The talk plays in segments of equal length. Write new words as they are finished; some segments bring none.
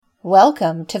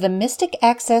Welcome to the Mystic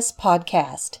Access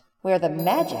Podcast, where the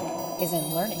magic is in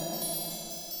learning.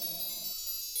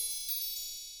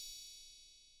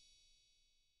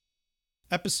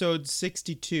 Episode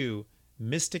 62,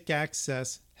 Mystic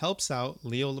Access helps out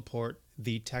Leo Laporte,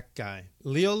 the tech guy.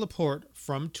 Leo Laporte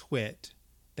from Twit,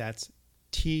 that's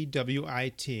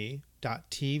TWIT.TV,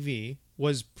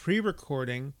 was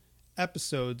pre-recording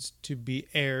episodes to be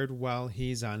aired while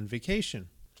he's on vacation.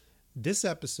 This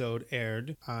episode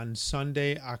aired on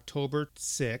Sunday, October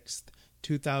 6th,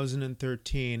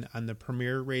 2013 on the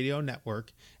Premier Radio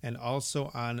Network and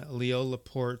also on Leo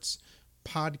Laporte's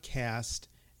podcast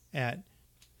at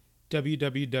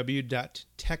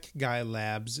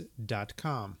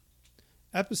www.techguylabs.com.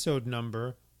 Episode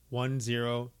number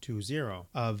 1020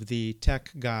 of the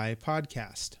Tech Guy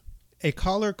podcast. A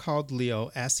caller called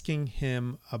Leo asking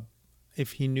him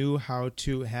if he knew how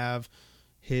to have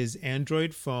his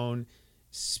Android phone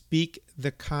speak the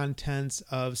contents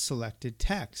of selected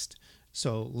text.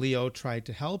 So Leo tried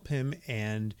to help him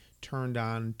and turned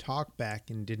on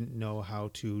TalkBack and didn't know how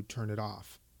to turn it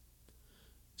off.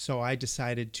 So I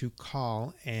decided to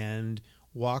call and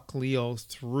walk Leo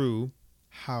through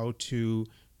how to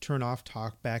turn off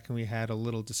TalkBack, and we had a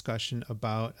little discussion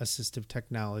about assistive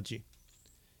technology.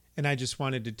 And I just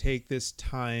wanted to take this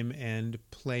time and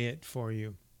play it for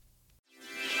you.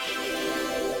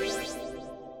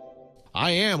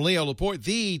 I am Leo Laporte,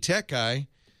 the tech guy.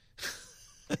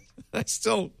 I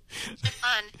still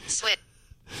on switch.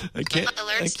 I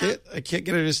can't get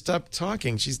her to stop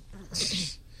talking. She's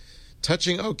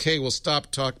touching OK will stop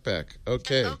talkback.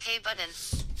 Okay. OK button.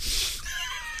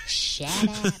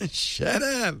 Shut up. Shut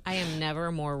up. I am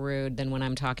never more rude than when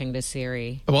I'm talking to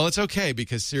Siri. Well, it's okay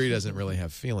because Siri doesn't really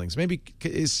have feelings. Maybe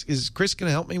is Chris going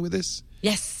to help me with this?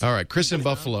 Yes. All right, Chris in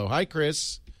Buffalo. Hi,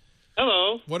 Chris.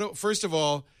 Hello. First of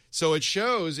all, so it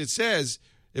says,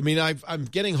 I'm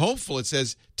getting hopeful. It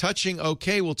says touching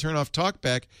OK will turn off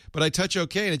TalkBack, but I touch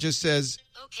OK and it just says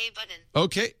OK button.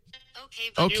 OK.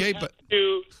 OK button.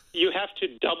 You have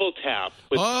to double tap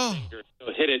with the finger. So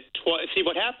hit it twice. See,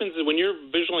 what happens is when you're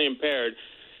visually impaired,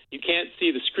 you can't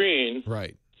see the screen.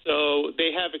 Right. So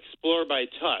they have Explore by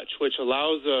Touch, which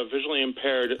allows a visually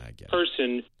impaired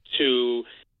person to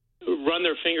run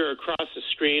their finger across the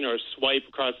screen or swipe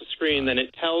across the screen. Then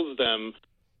it tells them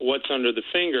what's under the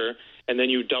finger, and then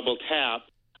you double tap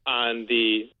on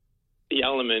the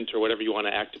element or whatever you want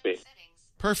to activate.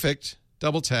 Perfect.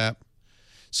 Double tap.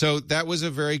 So that was a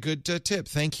very good tip.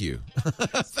 Thank you.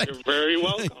 You're very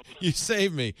welcome. You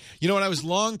saved me. You know what? I was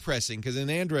long pressing because in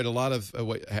Android, a lot of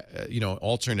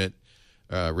alternate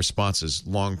responses,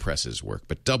 long presses work,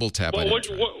 but double tap. Well, what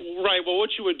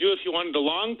you would do if you wanted to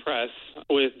long press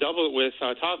with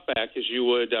TalkBack is you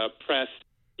would press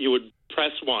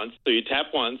once, so you tap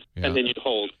once, and then you'd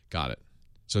hold. Got it.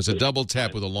 So it's a double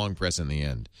tap with a long press in the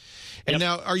end. And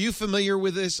now, are you familiar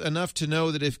with this enough to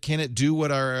know that can it do what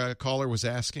our caller was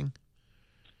asking?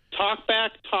 TalkBack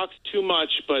talks too much,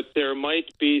 but there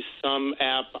might be some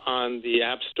app on the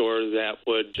App Store that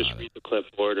would just read the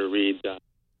clipboard or read.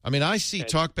 I see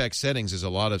TalkBack settings as a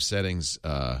lot of settings.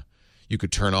 You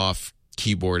could turn off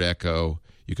keyboard echo.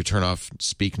 You could turn off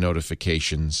speak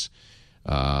notifications.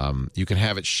 You can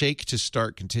have it shake to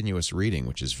start continuous reading,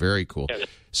 which is very cool. Yeah.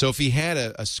 So if he had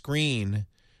a screen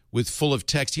with full of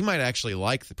text, he might actually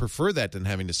prefer that than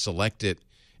having to select it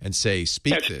and say,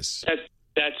 speak this.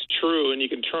 That's true, and you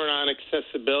can turn on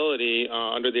accessibility.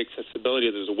 Under the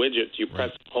accessibility, there's a widget. You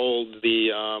hold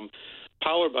the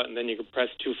power button, then you can press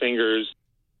two fingers,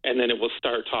 and then it will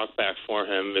start TalkBack for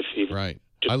him. Right.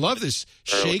 I love this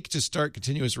shake to start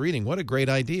continuous reading. What a great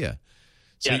idea.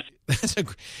 So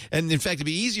and in fact, it'd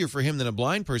be easier for him than a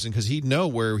blind person because he'd know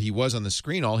where he was on the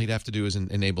screen. All he'd have to do is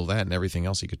enable that, and everything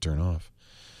else he could turn off.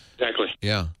 Exactly.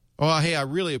 Yeah. Oh, hey, I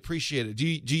really appreciate it. Do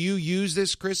you use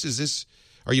this, Chris?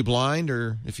 Are you blind,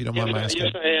 or if you don't mind my asking?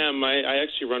 Yes, I am. I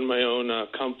actually run my own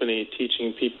company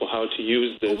teaching people how to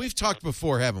use this. Well, we've talked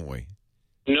before, haven't we?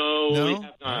 No, we have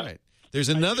not. All right. There's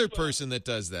another person that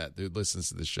does that, who listens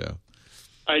to the show.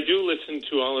 I do listen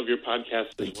to all of your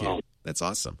podcasts as well. That's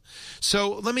awesome. So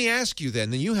let me ask you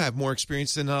then you have more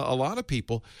experience than a lot of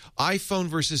people. iPhone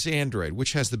versus Android,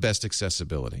 which has the best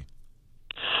accessibility?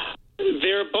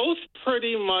 They're both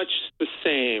pretty much the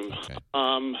same. Okay.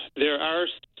 There are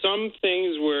some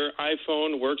things where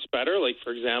iPhone works better, like,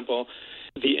 for example,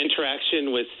 the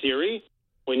interaction with Siri.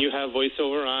 When you have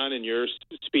VoiceOver on and your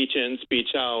speech in,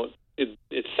 speech out,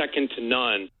 it's second to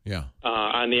none. Yeah.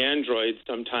 On the Android,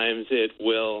 sometimes it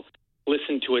will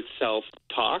listen to itself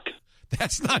talk.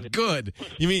 That's not good.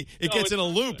 You mean it gets in a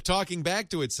loop talking back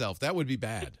to itself? That would be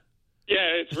bad.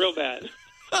 Yeah, it's real bad.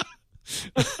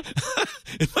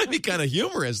 It might be kind of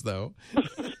humorous, though.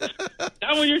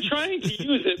 Not when you're trying to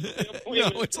use it.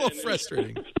 No, it's a little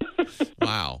frustrating.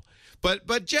 Wow.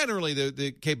 But generally,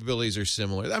 the capabilities are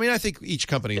similar. I mean, I think each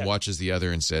company watches the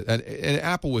other and said, and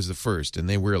Apple was the first, and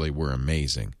they really were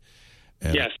amazing.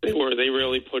 Yes, they were. They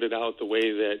really put it out the way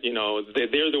that,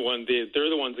 they're the ones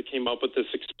that came up with this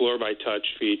Explore by Touch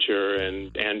feature,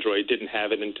 and Android didn't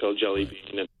have it until Jelly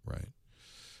Bean. Right.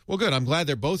 Well, good. I'm glad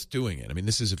they're both doing it. I mean,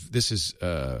 this is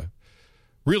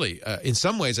really, in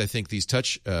some ways, I think these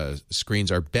touch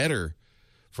screens are better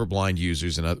for blind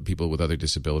users and other people with other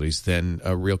disabilities than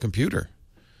a real computer.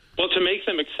 Well, to make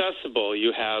them accessible,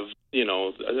 you have,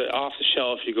 off the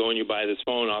shelf, you go and you buy this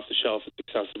phone off the shelf, it's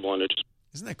accessible, and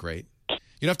Isn't that great? You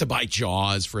don't have to buy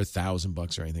JAWS for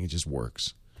 $1,000 or anything. It just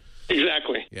works.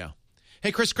 Exactly. Yeah.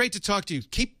 Hey, Chris, great to talk to you.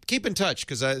 Keep in touch,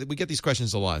 because we get these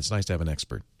questions a lot. It's nice to have an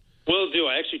expert. Will do.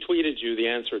 I actually tweeted you the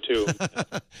answer, too.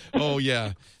 Oh,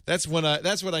 yeah. That's what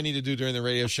I need to do during the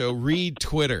radio show. Read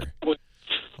Twitter.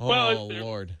 Oh,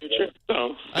 Lord.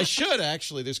 So. I should,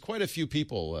 actually. There's quite a few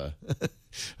people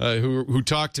who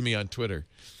talk to me on Twitter.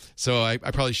 So I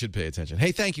probably should pay attention.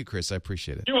 Hey, thank you, Chris. I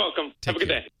appreciate it. You're welcome. Have a good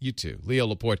day. You too. Leo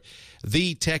Laporte,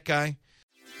 the tech guy.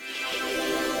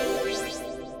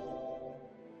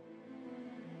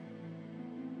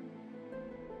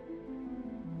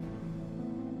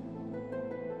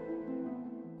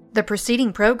 The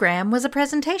preceding program was a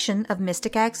presentation of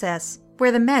Mystic Access,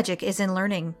 where the magic is in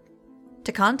learning.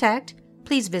 To contact,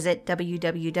 please visit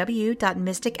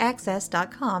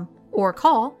www.mysticaccess.com or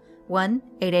call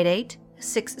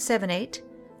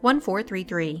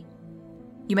 1-888-678-1433.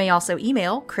 You may also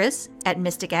email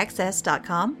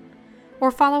chris@mysticaccess.com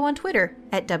or follow on Twitter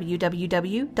at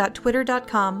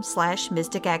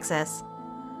www.twitter.com/mysticaccess.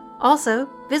 Also,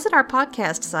 visit our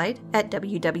podcast site at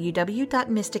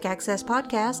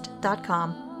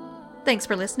www.mysticaccesspodcast.com. Thanks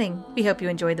for listening. We hope you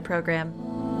enjoyed the program.